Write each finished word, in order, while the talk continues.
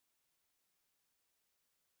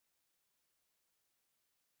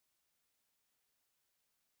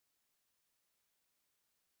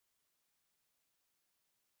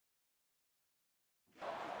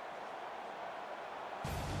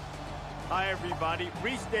Hi, everybody.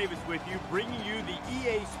 Reese Davis with you, bringing you the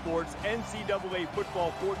EA Sports NCAA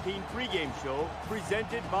Football 14 pregame show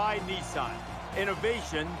presented by Nissan.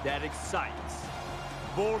 Innovation that excites.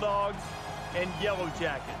 Bulldogs and Yellow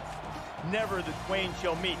Jackets. Never the twain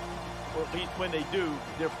shall meet, or at least when they do,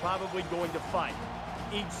 they're probably going to fight.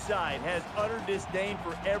 Each side has utter disdain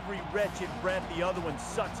for every wretched breath the other one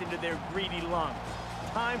sucks into their greedy lungs.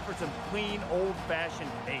 Time for some clean, old-fashioned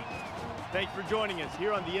hate. Thanks for joining us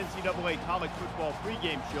here on the NCAA College Football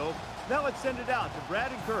pregame show. Now let's send it out to Brad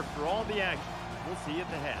and Kirk for all the action. We'll see you at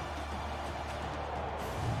the half.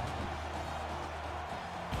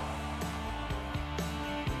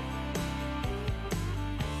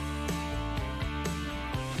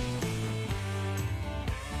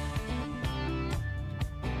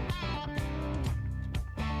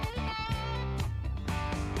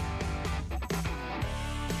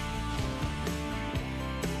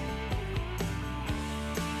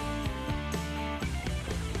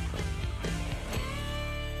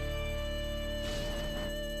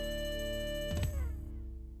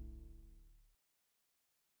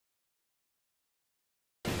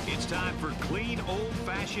 It's time for clean,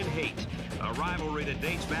 old-fashioned hate, a rivalry that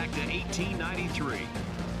dates back to 1893.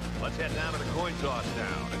 Let's head down to the coin toss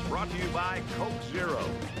now. It's brought to you by Coke Zero.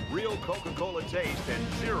 Real Coca-Cola taste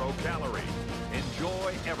and 0 calories.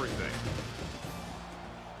 Enjoy everything.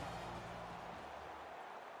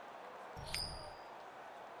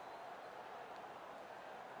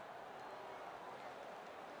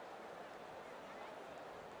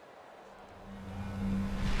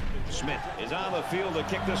 Smith is on the field to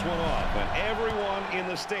kick this one off, and everyone in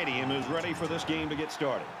the stadium is ready for this game to get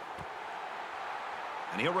started.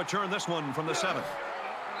 And he'll return this one from the 7th.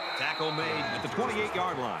 Tackle made at the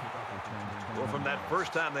 28-yard line. Well, from that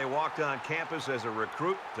first time they walked on campus as a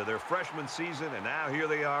recruit to their freshman season, and now here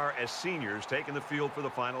they are as seniors taking the field for the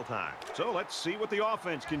final time. So let's see what the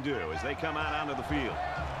offense can do as they come out onto the field.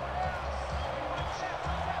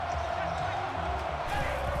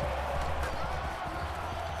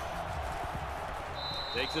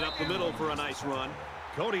 Takes it up the middle for a nice run.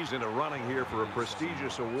 Cody's in a running here for a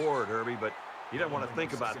prestigious award, Herbie, but he doesn't want to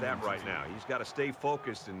think about that right now. He's got to stay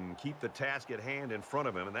focused and keep the task at hand in front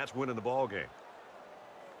of him, and that's winning the ball game.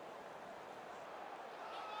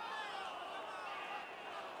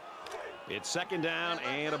 It's second down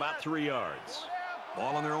and about 3 yards.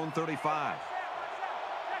 Ball on their own 35.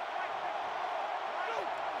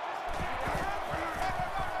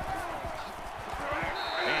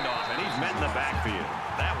 Handoff, and he's met in the backfield.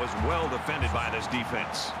 That was well defended by this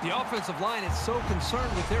defense. The offensive line is so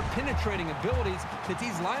concerned with their penetrating abilities that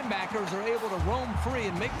these linebackers are able to roam free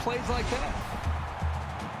and make plays like that.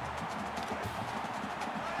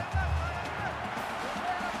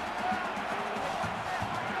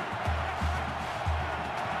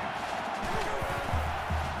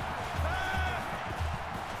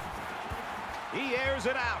 He airs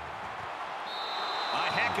it out.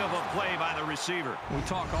 A heck of a play by the receiver. We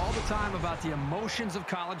talk all the time about the emotions of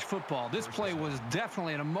college football. This play was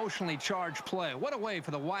definitely an emotionally charged play. What a way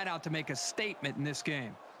for the wideout to make a statement in this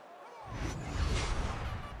game.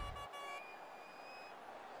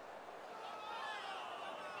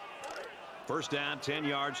 First down, 10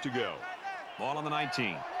 yards to go. Ball on the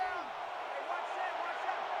 19.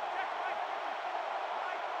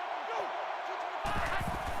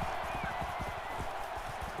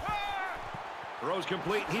 Throws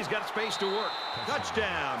complete. He's got space to work.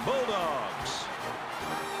 Touchdown, Bulldogs.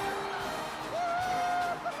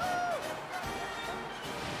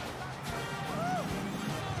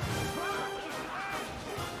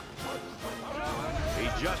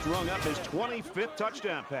 He just rung up his 25th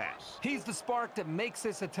touchdown pass. He's the spark that makes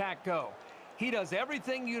this attack go. He does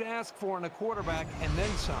everything you'd ask for in a quarterback and then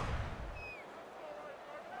some.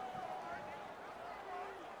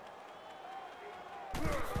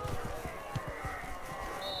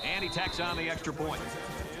 And he tacks on the extra point.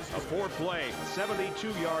 A 4-play,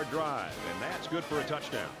 72-yard drive, and that's good for a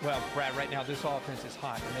touchdown. Well, Brad, right now this offense is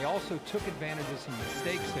hot, and they also took advantage of some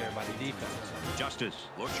mistakes there by the defense. Justice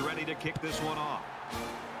looks ready to kick this one off.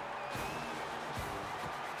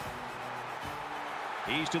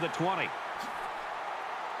 He's to the 20.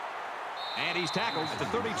 And he's tackled at the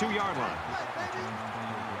 32-yard line.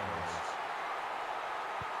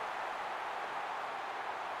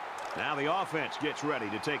 Now the offense gets ready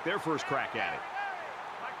to take their first crack at it.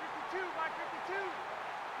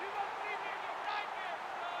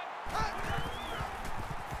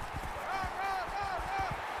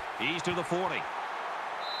 He's to the 40.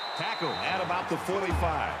 Tackle at about the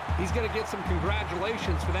 45. He's going to get some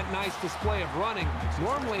congratulations for that nice display of running.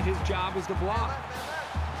 Normally his job is to block.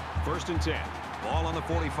 First and 10. Ball on the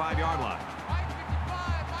 45-yard line.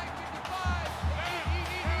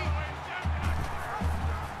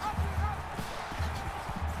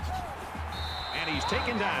 And he's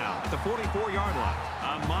taken down at the 44-yard line.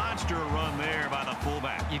 A monster run there by the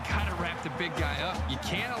fullback. You got to wrap the big guy up. You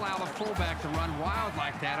can't allow the fullback to run wild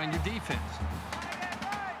like that on your defense.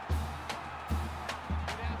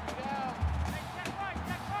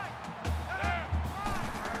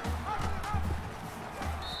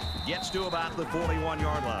 Gets to about the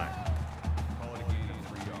 41-yard line. Call it a gain of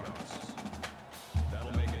 3 yards.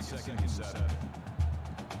 That'll make it 2nd and 7.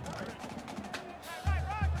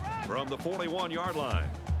 From the 41-yard line,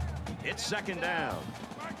 it's 2nd down.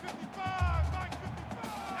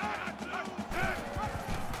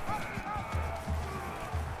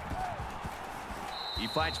 He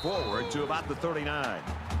fights forward to about the 39.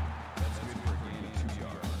 That's good for a gain of 2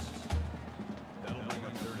 yards. That'll bring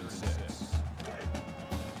up 3rd and 6.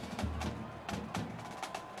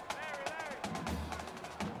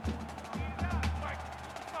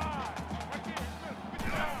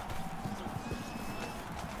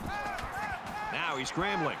 Now he's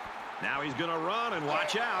scrambling. Now he's going to run, and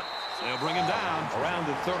watch out. They'll bring him down around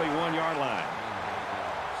the 31-yard line.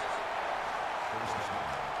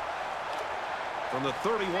 From the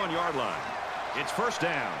 31-yard line, it's 1st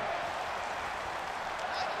down.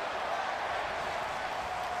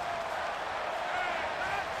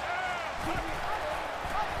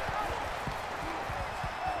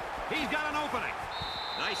 He's got an opening.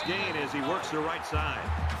 Nice gain as he works the right side.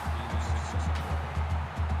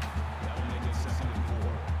 That'll make it 2nd and 4.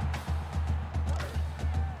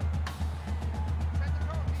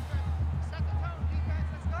 Set the tone, defense.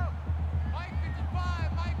 Let's go. Mike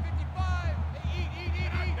 55, Mike 55. Hey, eat.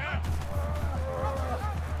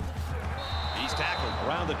 He's tackled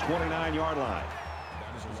around the 29-yard line.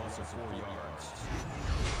 That is a loss of 4 yards.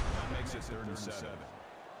 That makes it 3rd and 7.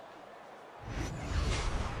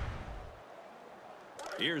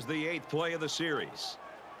 Here's the 8th play of the series.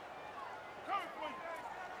 Hey,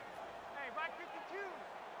 Mike 52.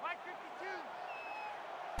 Mike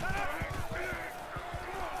 52.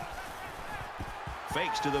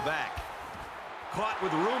 Fakes to the back. Caught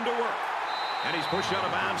with room to work. And he's pushed out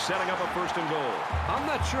of bounds, setting up a 1st and goal. I'm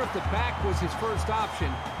not sure if the back was his first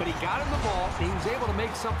option, but he got him the ball, and he was able to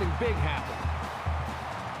make something big happen.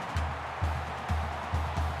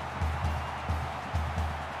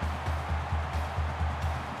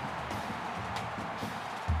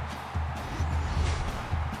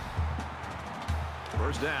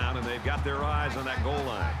 First down, and they've got their eyes on that goal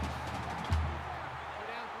line.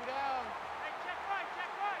 Two down. Hey, check right.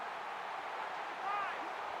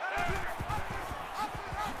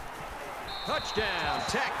 Touchdown,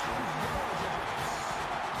 Tech.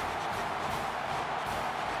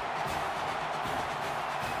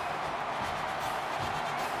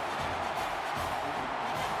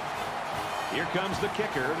 Here comes the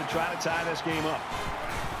kicker to try to tie this game up.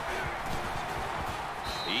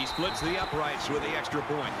 He splits the uprights with the extra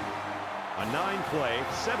point. A 9-play,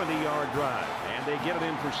 70-yard drive, and they get it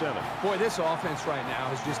in for 7. Boy, this offense right now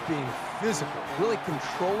is just being physical, really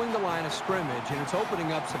controlling the line of scrimmage, and it's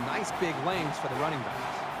opening up some nice big lanes for the running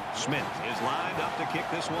backs. Smith is lined up to kick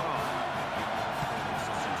this one off.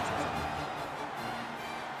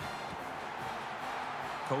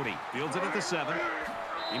 Cody fields it at the 7.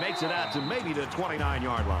 He makes it out to maybe the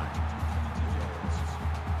 29-yard line.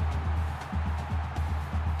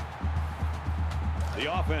 The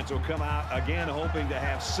offense will come out again hoping to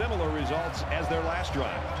have similar results as their last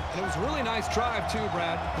drive. And it was a really nice drive, too,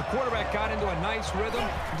 Brad. The quarterback got into a nice rhythm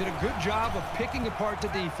and did a good job of picking apart the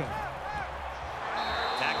defense.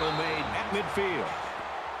 Tackle made at midfield.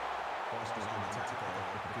 Foster's on the tackle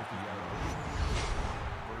at the 50-yard line.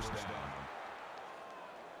 1st down.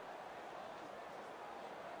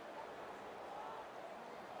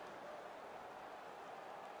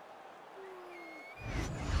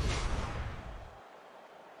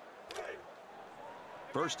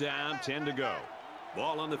 First down, 10 to go.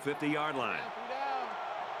 Ball on the 50-yard line. Two down.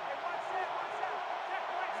 Hey, one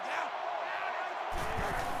set.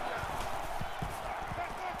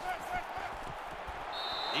 Check right.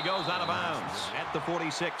 He goes out of bounds at the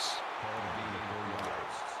 46. Call it a gain of 4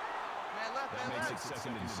 yards. Man left, That makes it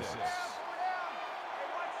 2nd and 6.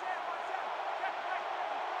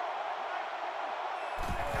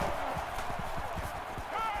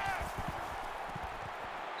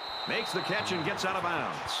 Makes the catch and gets out of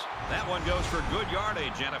bounds. That one goes for good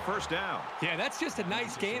yardage and a 1st down. Yeah, that's just a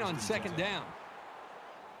nice gain on 2nd down.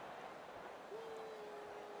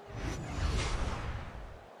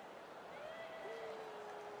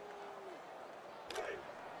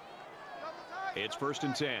 It's 1st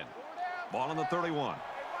and 10. Ball on the 31.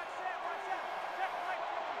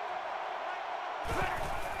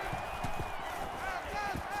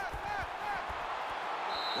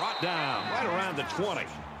 Brought down right around the 20.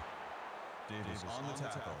 Davis on the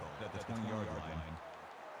tackle at the 20-yard line.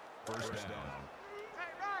 First down.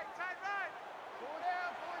 Tight right, tight right. Pull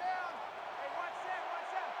down, pull down. Hey, watch that, watch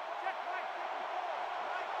that. Check right,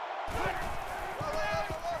 54. Right.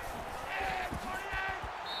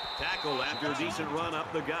 Tackle after a decent run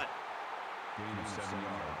up the gut. Gain of 7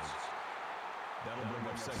 yards. That'll bring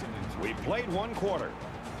up second and 3. We played one quarter.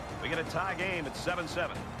 We get a tie game at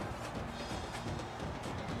 7-7.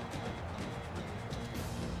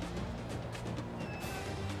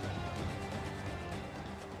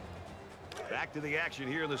 Back to the action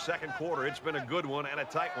here in the second quarter. It's been a good one and a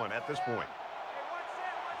tight one at this point.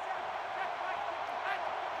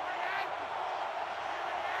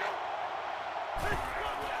 Hey, watch that,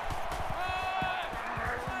 watch that.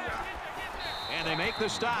 Check right, And they make the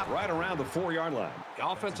stop right around the 4-yard line. The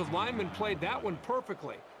offensive lineman played that one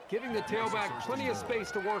perfectly, giving the tailback plenty of space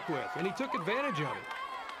to work with, and he took advantage of it.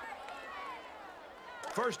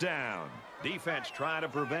 First down. Defense trying to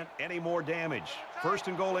prevent any more damage. First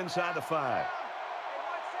and goal inside the 5.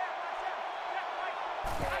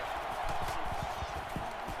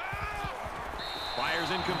 Fires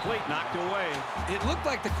incomplete, knocked away. It looked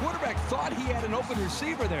like the quarterback thought he had an open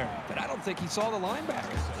receiver there, but I don't think he saw the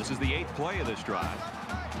linebacker. This is the 8th play of this drive.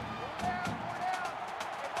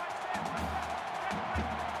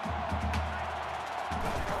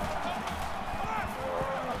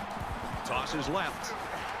 Tosses left.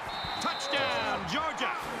 Touchdown, Georgia!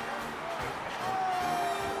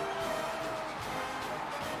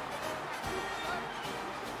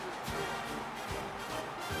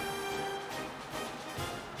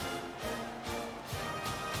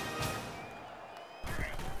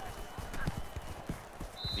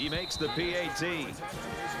 He makes the PAT.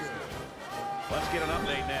 Let's get an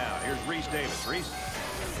update now. Here's Reese Davis. Reese?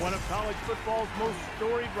 One of college football's most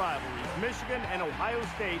storied rivalries, Michigan and Ohio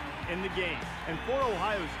State in the game. And for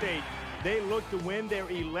Ohio State, they look to win their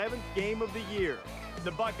 11th game of the year.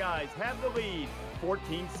 The Buckeyes have the lead,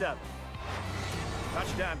 14-7.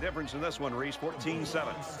 Touchdown difference in this one, Reese,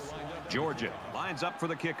 14-7. Georgia lines up for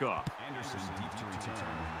the kickoff. Anderson deep to return.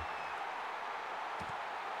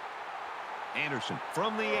 Anderson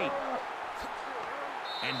from the 8.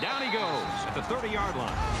 And down he goes at the 30-yard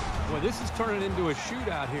line. Boy, this is turning into a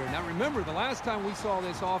shootout here. Now, remember, the last time we saw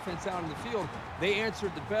this offense out in the field, they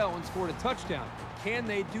answered the bell and scored a touchdown. Can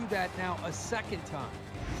they do that now a second time?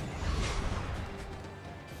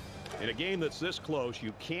 In a game that's this close,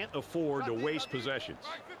 you can't afford to waste possessions.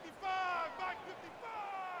 Mike 55, Mike 55.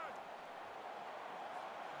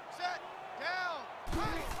 Set, down.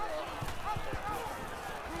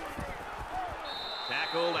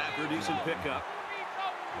 Tackled after a decent pickup.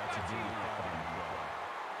 That's a deep.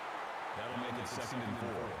 That'll make it second and 4.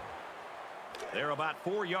 They're about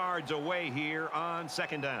 4 yards away here on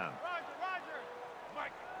second down. Roger, Roger.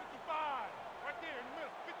 Mike 55. Right there in the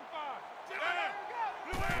middle,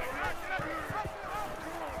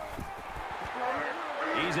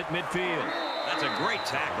 55. He's at midfield. That's a great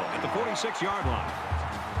tackle at the 46-yard line.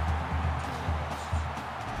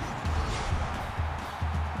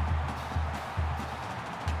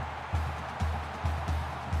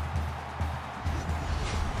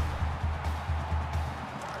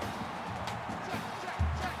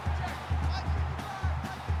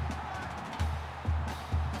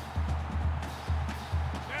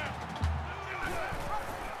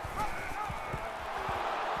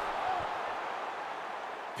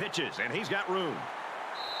 Pitches, and he's got room.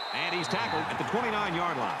 And he's tackled at the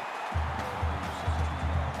 29-yard line.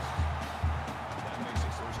 That makes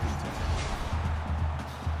it first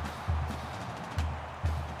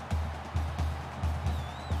and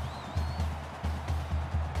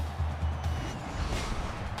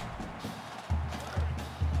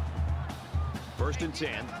 10. First and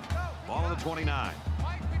 10. Ball on the 29.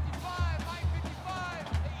 Mike 55, Mike 55.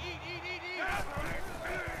 Hey, eat.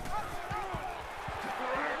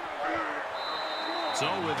 So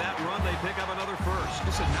with that run, they pick up another first.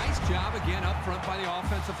 It's a nice job again up front by the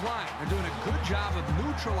offensive line. They're doing a good job of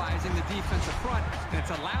neutralizing the defensive front, and it's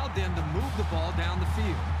allowed them to move the ball down the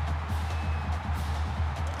field.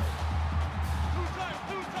 Two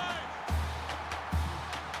times.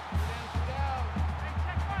 Down. Hey,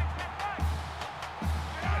 check right.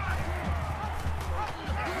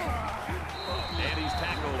 And he's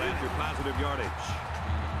tackled after positive yardage.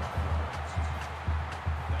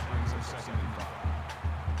 That brings us second and 5.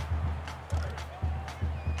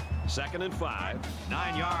 Second and 5.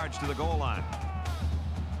 9 yards to the goal line. Roger.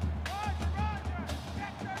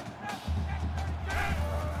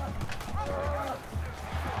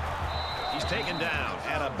 taken down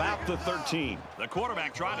at about the 13. The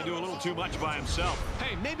quarterback trying to do a little too much by himself.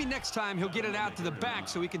 Hey, maybe next time he'll get it out to the back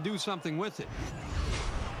so he can do something with it.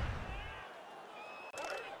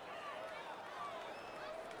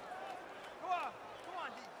 Come on,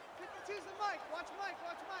 D. Tease the mic. Watch Mike.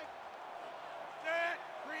 Set.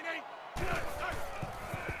 Green 8.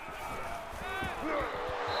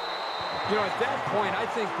 You know, at that point, I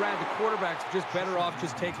think, Brad, the quarterback's just better off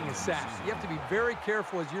just taking a sack. You have to be very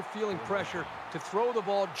careful as you're feeling pressure to throw the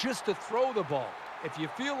ball just to throw the ball. If you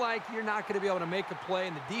feel like you're not going to be able to make a play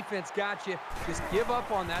and the defense got you, just give up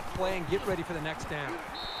on that play and get ready for the next down.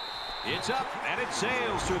 It's up, and it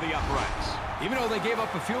sails through the uprights. Even though they gave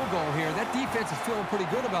up a field goal here, that defense is feeling pretty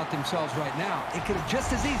good about themselves right now. It could have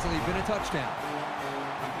just as easily been a touchdown.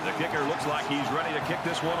 The kicker looks like he's ready to kick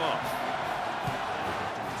this one off.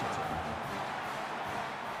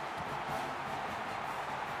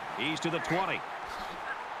 He's to the 20.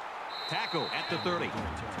 Tackle at the 30.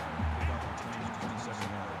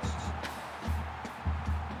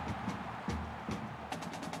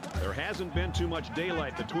 There hasn't been too much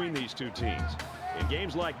daylight between these two teams. In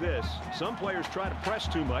games like this, some players try to press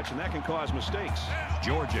too much, and that can cause mistakes.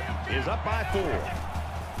 Georgia is up by 4.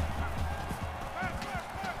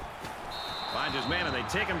 Finds his man, and they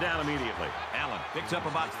take him down immediately. Allen picks up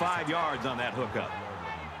about 5 yards on that hookup.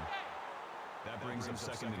 That brings him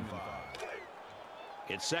 2nd and 5.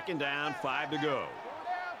 It's 2nd down, 5 to go.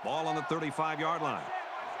 Ball on the 35-yard line.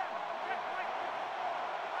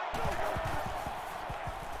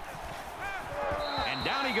 And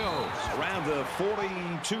down he goes around the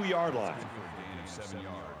 42-yard line. For a gain of 7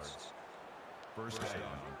 yards. First down. Here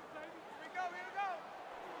we go.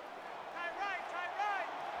 Tie right.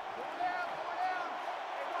 Go down.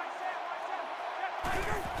 Hey, watch that. Check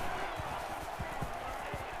right.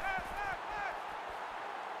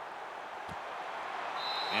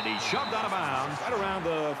 And he's shoved out of bounds right around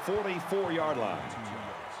the 44-yard line.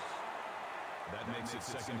 That makes it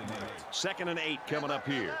 2nd and 8. 2nd and 8 coming up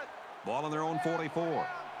here. Ball on their own 44. Hey, watch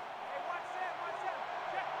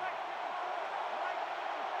that. Check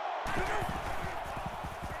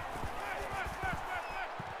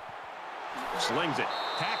right. Slings it.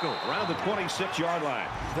 Tackle around the 26-yard line.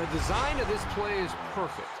 The design of this play is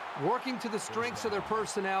perfect. Working to the strengths of their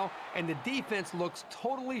personnel, and the defense looks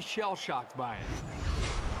totally shell-shocked by it.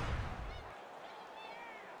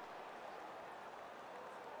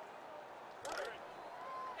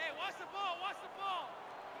 Hey, watch the ball.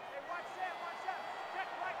 Hey, watch that. Check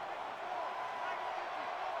right.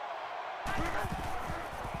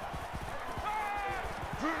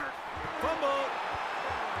 Fumble.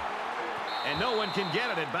 And no one can get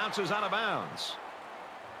it. It bounces out of bounds.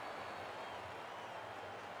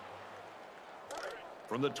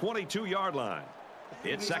 From the 22-yard line.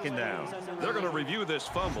 It's 2nd down. They're going to review this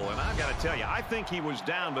fumble, and I've got to tell you, I think he was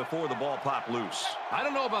down before the ball popped loose. I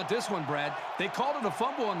don't know about this one, Brad. They called it a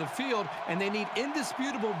fumble on the field, and they need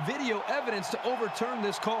indisputable video evidence to overturn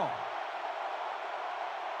this call.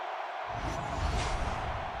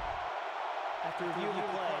 After reviewing the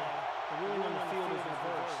play, the ruling on the field is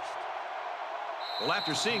reversed. Well,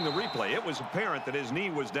 after seeing the replay, it was apparent that his knee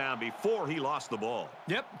was down before he lost the ball.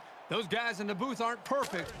 Yep, those guys in the booth aren't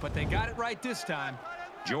perfect, but they got it right this time.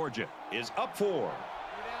 Georgia is up 4. Three down.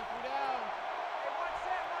 Hey, watch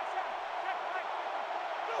that.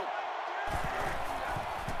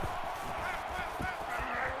 Check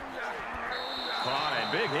right. Caught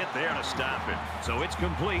a big hit there to stop it. So it's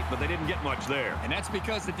complete, but they didn't get much there. And that's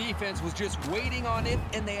because the defense was just waiting on it,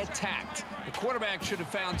 and they attacked. The quarterback should have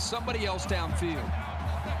found somebody else downfield.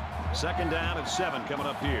 2nd down and 7 coming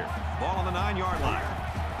up here. Ball on the 9-yard line.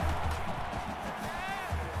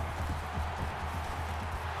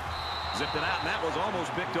 Zipped it out, and that was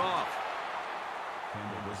almost picked off.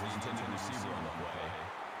 Campbell was the intended receiver on the play.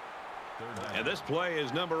 3rd down. And this play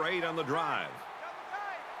is number 8 on the drive.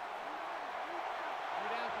 Three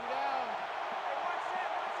down.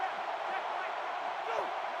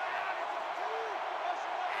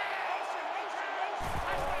 Hey, watch that.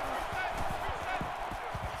 Check right.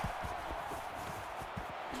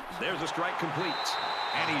 There's a strike complete.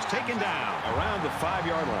 And he's taken down around the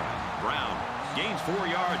 5-yard line. Brown gains 4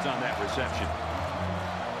 yards on that reception.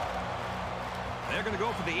 They're going to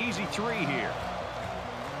go for the easy 3 here.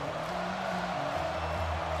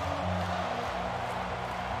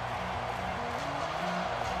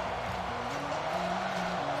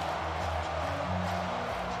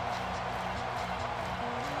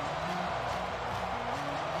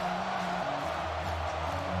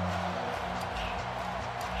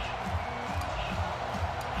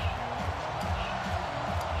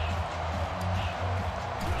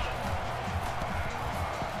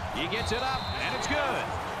 He gets it up, and it's good.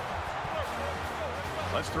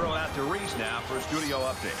 Let's throw it out to Reese now for a studio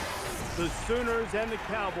update. The Sooners and the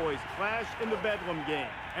Cowboys clash in the Bedlam game.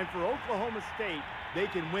 And for Oklahoma State, they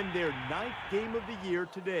can win their 9th game of the year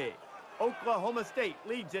today. Oklahoma State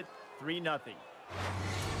leads it 3-0.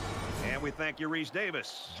 And we thank you, Reese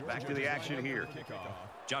Davis. Back to the action here.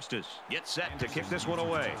 Justice gets set to kick this one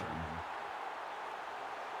away.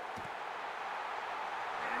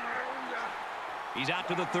 He's out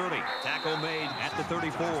to the 30. Tackle made at the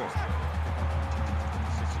 34.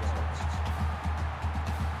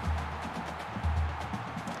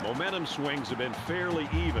 Momentum swings have been fairly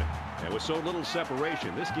even. And with so little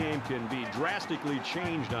separation, this game can be drastically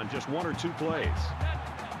changed on just 1 or 2 plays.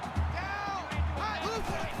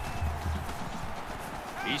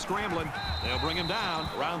 He's scrambling. They'll bring him down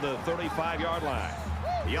Around the 35-yard line.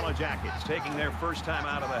 The Yellow Jackets taking their first time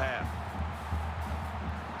out of the half.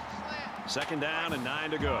 2nd down and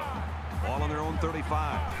 9 to go. Ball on their own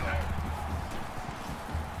 35.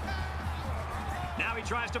 Now he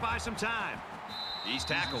tries to buy some time. He's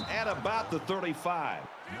tackled At about the 35.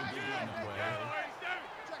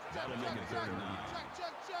 That'll make it 3rd and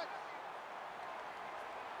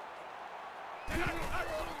 9.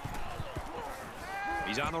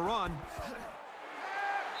 He's on the run.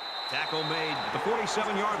 Tackle made at the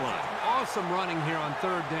 47-yard line. Awesome running here on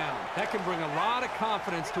 3rd down. That can bring a lot of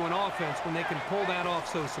confidence to an offense when they can pull that off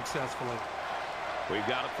so successfully. We've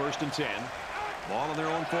got it 1st and 10. Ball on their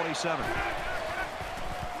own 47.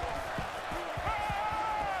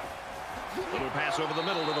 Little pass over the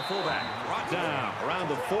middle to the fullback. Brought down around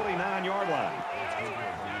the 49-yard line.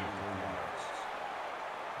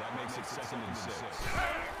 That makes it 2nd and 6.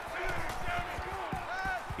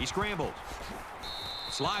 He scrambles.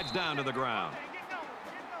 Slides down to the ground.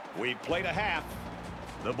 We played a half.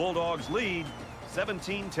 The Bulldogs lead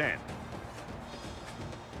 17-10.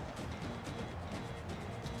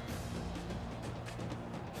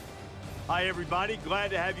 Hi, everybody.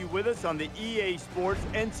 Glad to have you with us on the EA Sports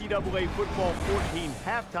NCAA Football 14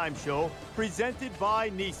 halftime show presented by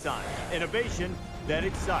Nissan. Innovation that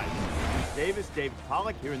excites. Reese Davis, David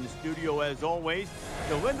Pollack here in the studio as always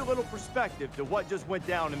to lend a little perspective to what just went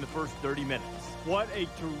down in the first 30 minutes. What a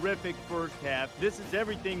terrific first half. This is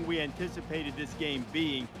everything we anticipated this game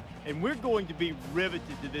being. And we're going to be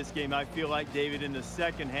riveted to this game, I feel like, David, in the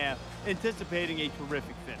second half, anticipating a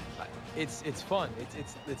terrific finish. It's fun.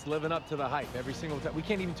 It's living up to the hype every single time. We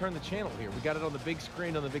can't even turn the channel here. We got it on the big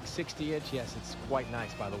screen on the big 60-inch. Yes, it's quite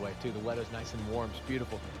nice, by the way, too. The weather's nice and warm. It's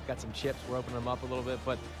beautiful. Got some chips. We're opening them up a little bit.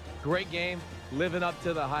 But great game, living up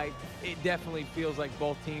to the hype. It definitely feels like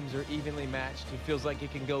both teams are evenly matched. It feels like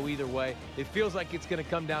it can go either way. It feels like it's going to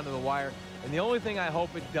come down to the wire. And the only thing I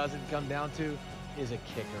hope it doesn't come down to is a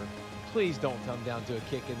kicker. Please don't come down to a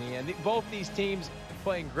kick in the end. Both these teams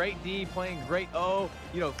playing great D, playing great O,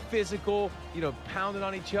 physical, pounding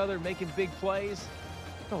on each other, making big plays.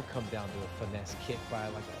 Don't come down to a finesse kick by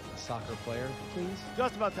like a soccer player, please.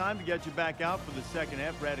 Just about time to get you back out for the second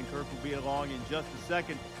half. Brad and Kirk will be along in just a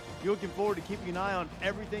second. You're looking forward to keeping an eye on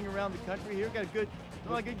everything around the country here. Got a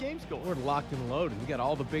good games going. We're locked and loaded. We got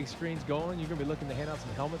all the big screens going. You're going to be looking to hand out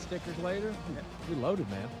some helmet stickers later. We're loaded,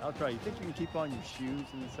 man. I'll try. You think you can keep on your shoes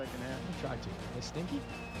in the second half? I'll try to. They stinky?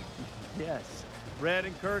 Yes. Brad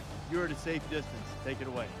and Kirk, you're at a safe distance. Take it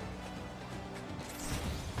away.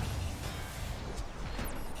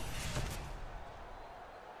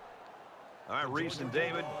 All right, Reese and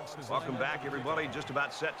David, welcome back, everybody. Just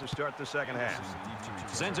about set to start the second half.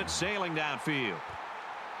 Sends it sailing downfield.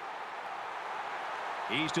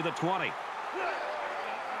 He's to the 20.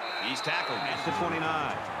 He's tackled at the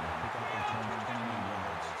 29.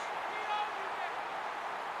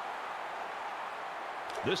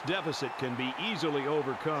 This deficit can be easily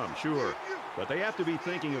overcome, sure. But they have to be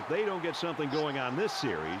thinking if they don't get something going on this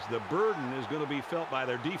series, the burden is going to be felt by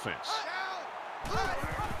their defense.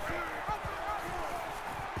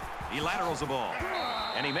 He laterals the ball.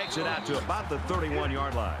 And he makes it out to about the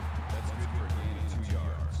 31-yard line. That's good for a gain of 2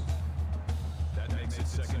 yards. That makes it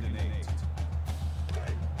 2nd and 8.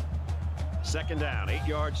 2nd down, 8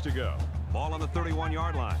 yards to go. Ball on the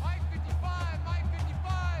 31-yard line. Mike 55, Mike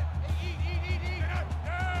 55. Hey, eat.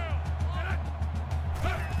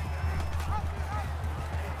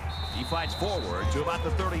 He fights forward to about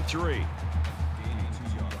the 33. Gaining 2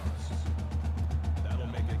 yards. That'll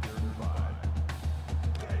make it 3rd and 5.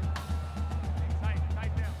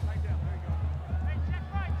 Tight down. There you go. Hey, check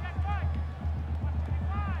right.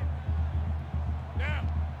 125. Down.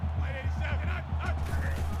 Right 87.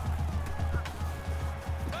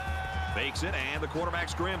 Fakes it, and the quarterback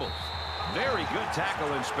scrambles. Very good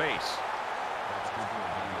tackle in space. That's good for a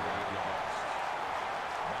gain of 8 yards.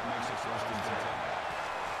 That makes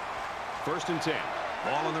First and 10.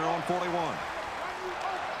 Ball on their own 41.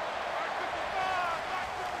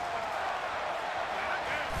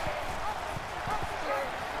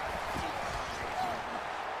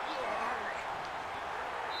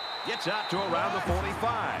 Gets out to around the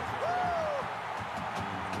 45.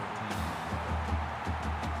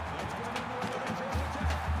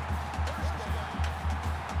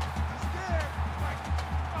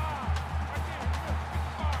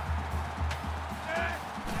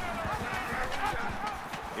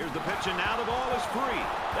 Here's the pitch, and now the ball is free.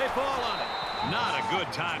 They fall on it. Not a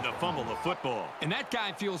good time to fumble the football. And that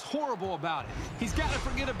guy feels horrible about it. He's got to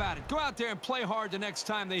forget about it. Go out there and play hard the next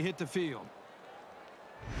time they hit the field.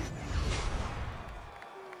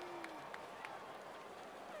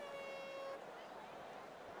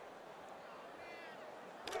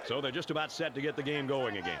 So they're just about set to get the game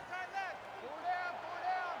going again.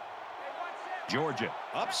 Georgia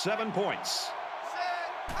up 7 points.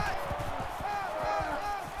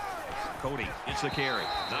 Cody gets the carry.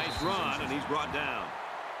 Nice run, and he's brought down.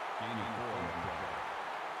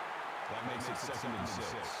 That makes it 2nd and 6.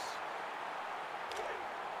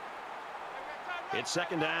 It's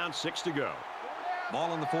second down, 6 to go.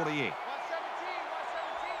 Ball on the 48.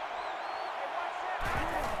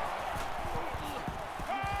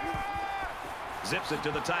 Zips it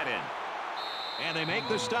to the tight end. And they make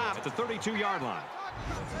the stop at the 32-yard line.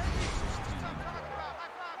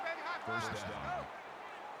 First down.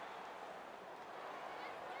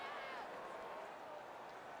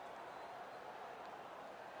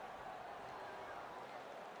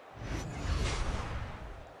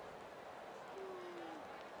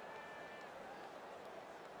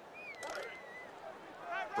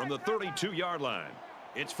 From the 32-yard line,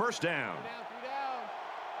 it's first down.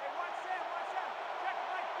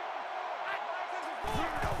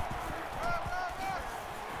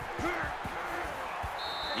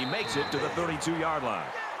 He makes it to the 32-yard line.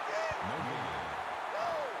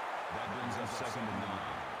 That brings us 2nd and 9.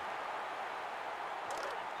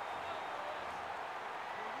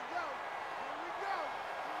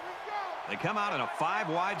 They come out in a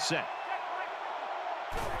 5-wide set.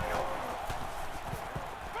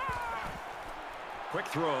 Quick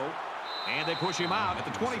throw, and they push him out at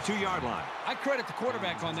the 22-yard line. I credit the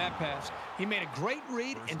quarterback on that pass. He made a great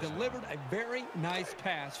read and delivered a very nice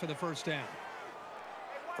pass for the first down.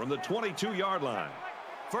 From the 22-yard line,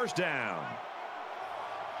 first down.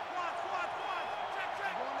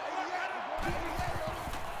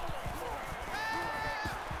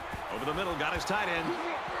 Over the middle, got his tight end.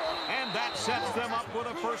 And that sets them up with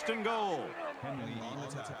a 1st and goal. Henley on the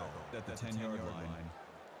tackle at the 10-yard line.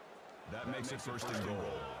 That makes it 1st and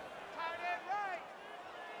goal. Tight end right.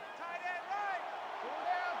 Tight end right. Go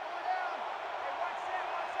down, go down. Hey, watch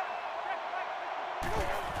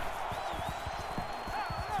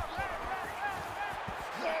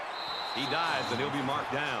that, He dives, and he'll be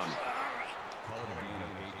marked down. Call it a gain of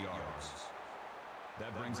 8 yards.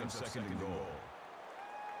 That brings him 2nd and goal.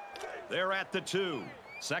 They're at the 2.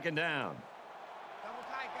 Second down. Double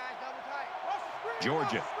tight, guys, double tight.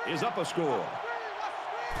 Georgia is up a score.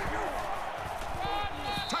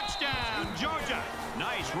 Touchdown, Georgia.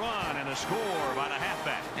 Nice run and a score by the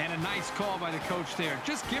halfback. And a nice call by the coach there.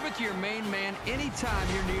 Just give it to your main man anytime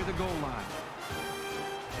you're near the goal line.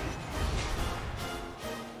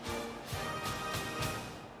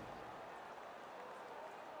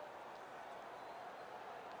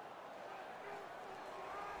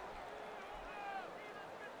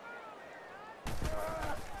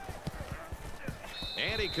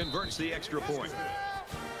 And he converts the extra point.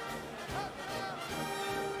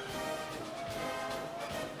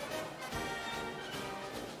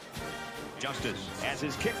 Justice has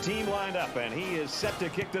his kick team lined up, and he is set to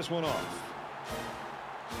kick this one off.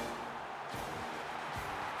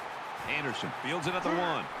 Anderson fields it at the 1.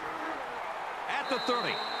 At the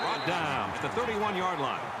 30. Brought down at the 31-yard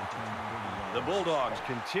line. The Bulldogs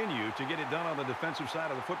continue to get it done on the defensive side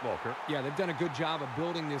of the football, Kirk. Yeah, they've done a good job of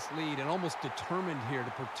building this lead and almost determined here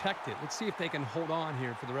to protect it. Let's see if they can hold on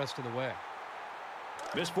here for the rest of the way.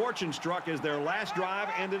 Misfortune struck as their last drive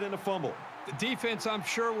ended in a fumble. The defense, I'm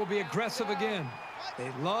sure, will be aggressive again.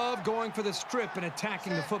 They love going for the strip and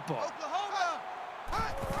attacking the football.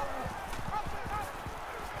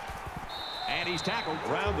 And he's tackled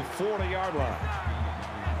around the 40-yard line.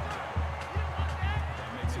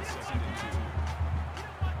 That makes it 2nd and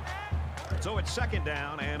 2. So it's second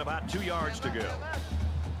down and about 2 yards to go.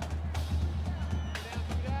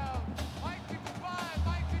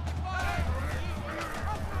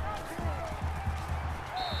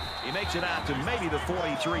 He makes it out to maybe the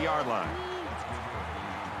 43-yard line.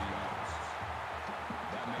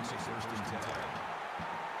 That makes it 1st and 10.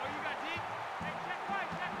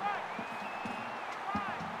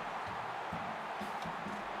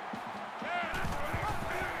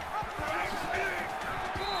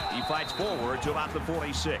 fights forward to about the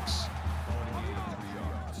 46.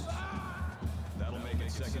 That'll make it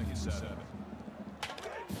 2nd and 7.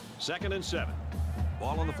 2nd and 7.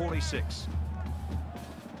 Ball on the 46.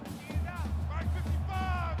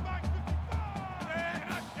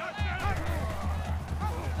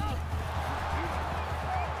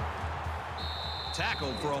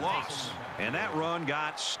 Tackled for a loss. And that run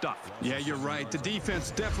got stuffed. Yeah, you're right. The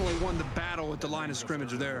defense definitely won the battle at the line of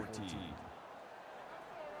scrimmage there.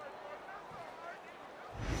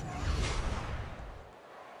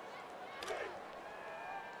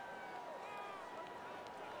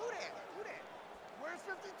 Where's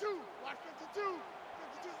 52? Watch 52.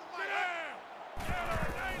 52's the mic.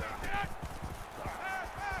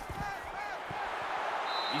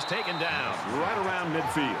 He's taken down right around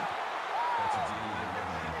midfield. That's a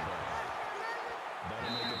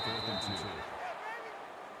that'll make it 4th and 2.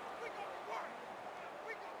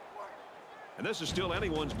 And this is still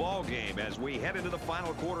anyone's ball game as we head into the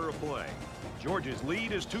final quarter of play. Georgia's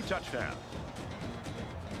lead is 2 touchdowns.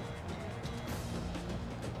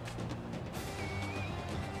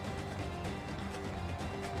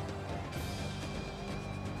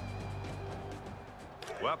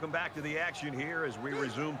 Welcome back to the action here as we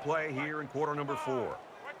resume play here in quarter number 4. Right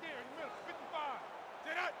there in the middle, 55.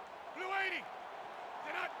 Sit up. Blue 80.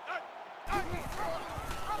 Sit up.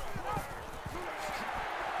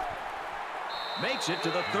 Makes it to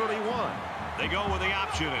the 31. They go with the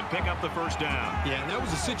option and pick up the first down. Yeah, and that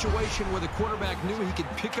was a situation where the quarterback knew he could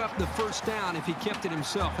pick up the first down if he kept it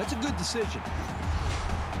himself. That's a good decision.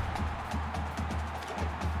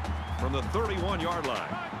 From the 31-yard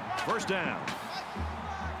line. First down.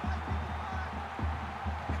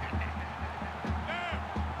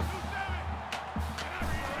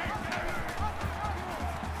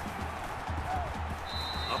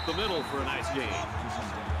 Up the middle for a nice gain.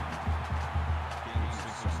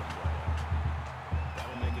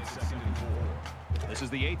 That'll make it 2nd and 4. This is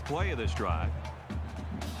the 8th play of this drive.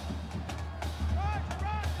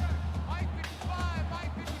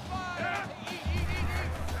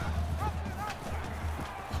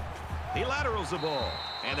 He laterals the ball,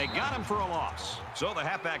 and they got him for a loss. So the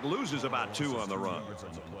halfback loses about 2 on the run.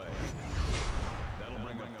 That'll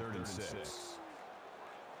bring up 3rd and 6.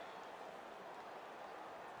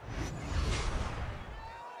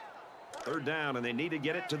 Third down, and they need to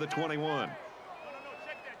get it to the 21. No,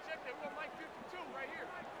 check that. We want Mike 52 right here.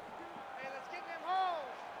 Hey, let's get them holes.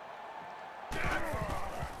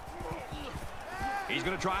 He's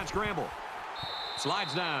going to try and scramble.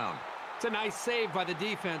 Slides down. It's a nice save by the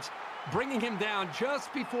defense, bringing him down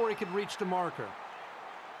just before he could reach the marker.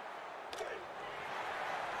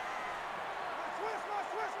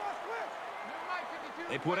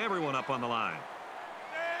 They put everyone up on the line.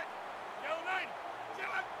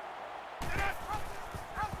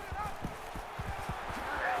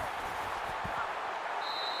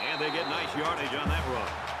 And they get nice yardage on that run.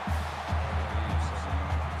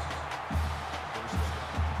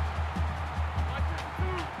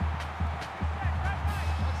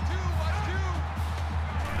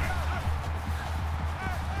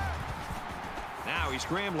 Now he's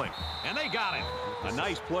scrambling, and they got him. A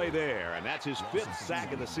nice play there, and that's his 5th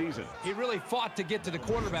sack of the season. He really fought to get to the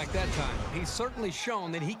quarterback that time. He's certainly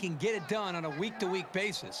shown that he can get it done on a week-to-week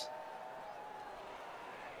basis.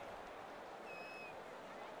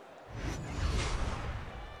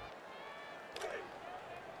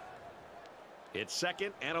 It's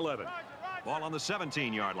 2nd and 11. Ball on the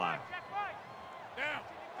 17-yard line.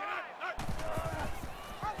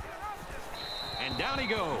 And down he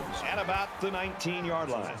goes at about the 19-yard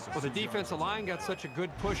line. Well, the defensive line got such a good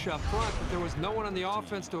push up front that there was no one on the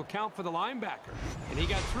offense to account for the linebacker. And he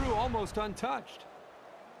got through almost untouched.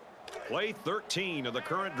 Play 13 of the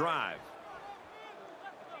current drive.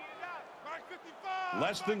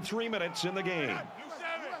 Less than 3 minutes in the game.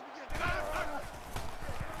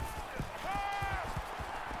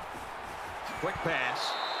 Quick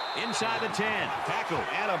pass. Inside the 10. Tackle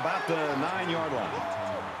at about the 9-yard line.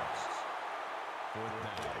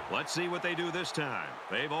 Let's see what they do this time.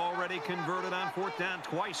 They've already converted on 4th down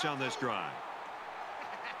twice on this drive.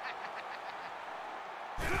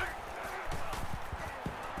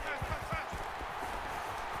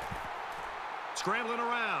 Scrambling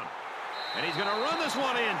around. And he's going to run this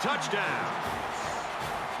one in. Touchdown.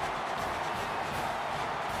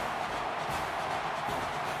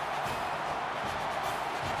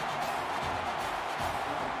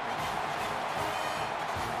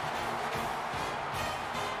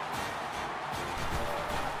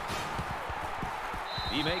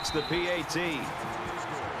 He makes the PAT.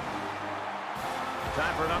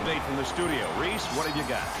 Time for an update from the studio. Reese, what have you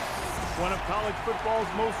got? one of college football's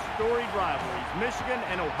most storied rivalries, Michigan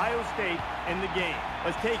and Ohio State in the game.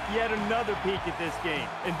 Let's take yet another peek at this game.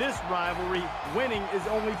 In this rivalry, winning is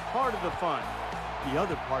only part of the fun. The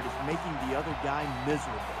other part is making the other guy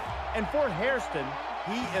miserable. And for Hairston,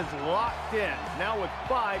 he is locked in, now with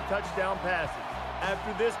 5 touchdown passes.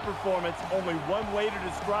 After this performance, only one way to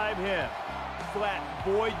describe him: flat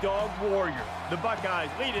boy dog warrior. The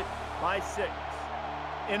Buckeyes lead it by 6.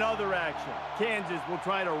 In other action, Kansas will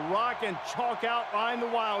try to rock and chalk out behind the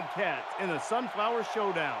Wildcats in the Sunflower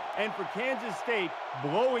Showdown. And for Kansas State,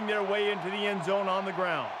 blowing their way into the end zone on the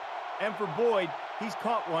ground. And for Boyd, he's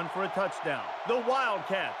caught one for a touchdown. The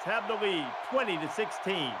Wildcats have the lead,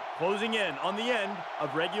 20-16, closing in on the end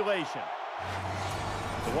of regulation.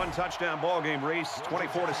 The one-touchdown ball game, Reese,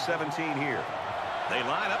 24-17 here. They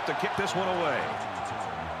line up to kick this one away.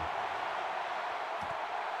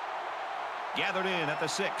 Gathered in at the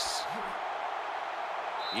 6.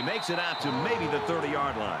 He makes it out to maybe the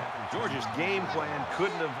 30-yard line. Georgia's game plan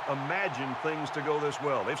couldn't have imagined things to go this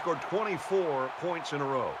well. They've scored 24 points in a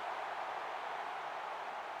row.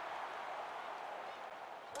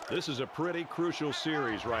 This is a pretty crucial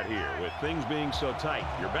series right here, with things being so tight.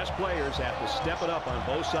 Your best players have to step it up on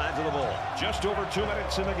both sides of the ball. Just over 2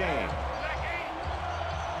 minutes in the game.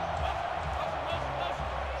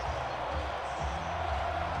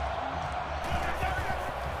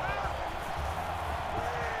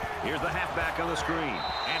 Here's the halfback on the screen,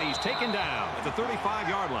 and he's taken down at the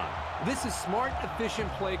 35-yard line. This is smart, efficient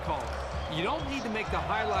play calling. You don't need to make the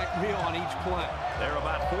highlight reel on each play. They're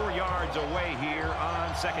about 4 yards away here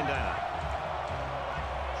on second down.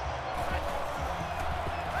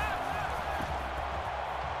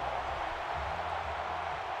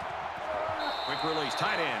 Quick release,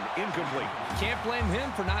 tight end, incomplete. Can't blame him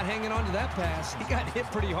for not hanging on to that pass. He got hit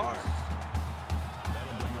pretty hard.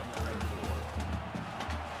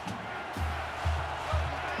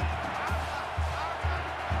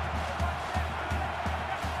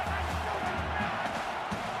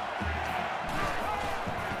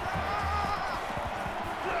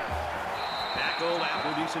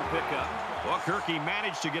 Decent pickup. Well, Kirky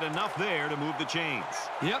managed to get enough there to move the chains.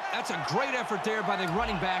 Yep, that's a great effort there by the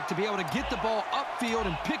running back to be able to get the ball upfield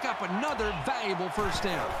and pick up another valuable first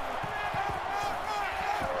down.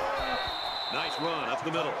 Nice run up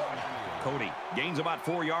the middle. Cody gains about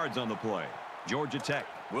 4 yards on the play. Georgia Tech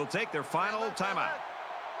will take their final timeout.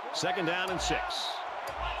 Second down and 6.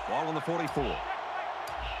 Ball on the 44.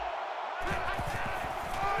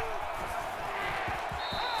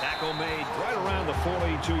 Tackle made right around the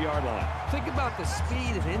 42-yard line. Think about the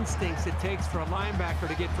speed and instincts it takes for a linebacker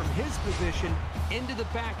to get from his position into the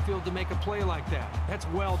backfield to make a play like that. That's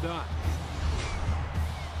well done.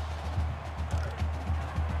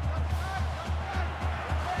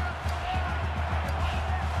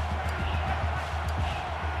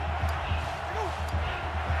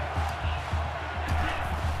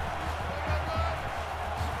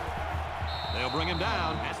 They'll bring him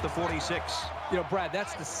down. That's the 46. You know, Brad,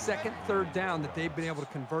 that's the second third down that they've been able to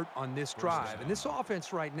convert on this drive. And this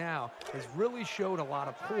offense right now has really showed a lot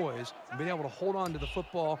of poise and been able to hold on to the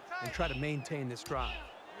football and try to maintain this drive.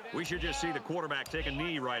 We should just see the quarterback take a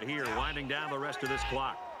knee right here, winding down the rest of this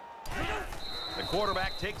clock. The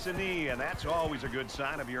quarterback takes a knee, and that's always a good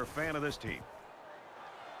sign if you're a fan of this team.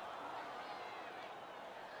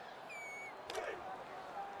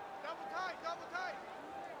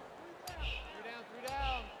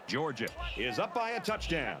 Georgia is up by a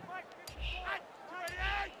touchdown.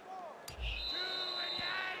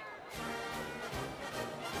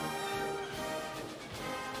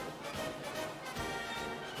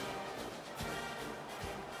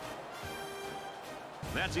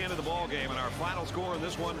 That's the end of the ball game, and our final score in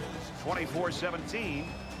this one, 24-17,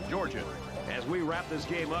 Georgia. As we wrap this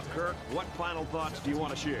game up, Kirk, what final thoughts do you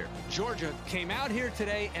want to share? Georgia came out here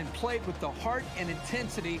today and played with the heart and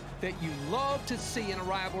intensity that you love to see in a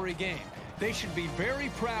rivalry game. They should be very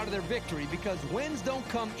proud of their victory because wins don't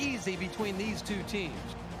come easy between these two teams.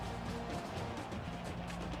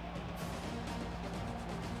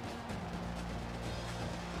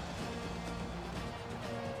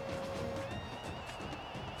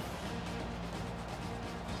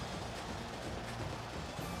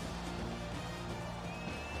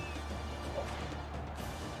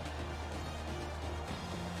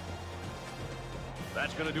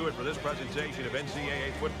 That's going to do it for this presentation of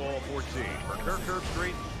NCAA Football 14. For Kirk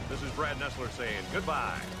Herbstreit, this is Brad Nessler saying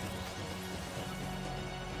goodbye.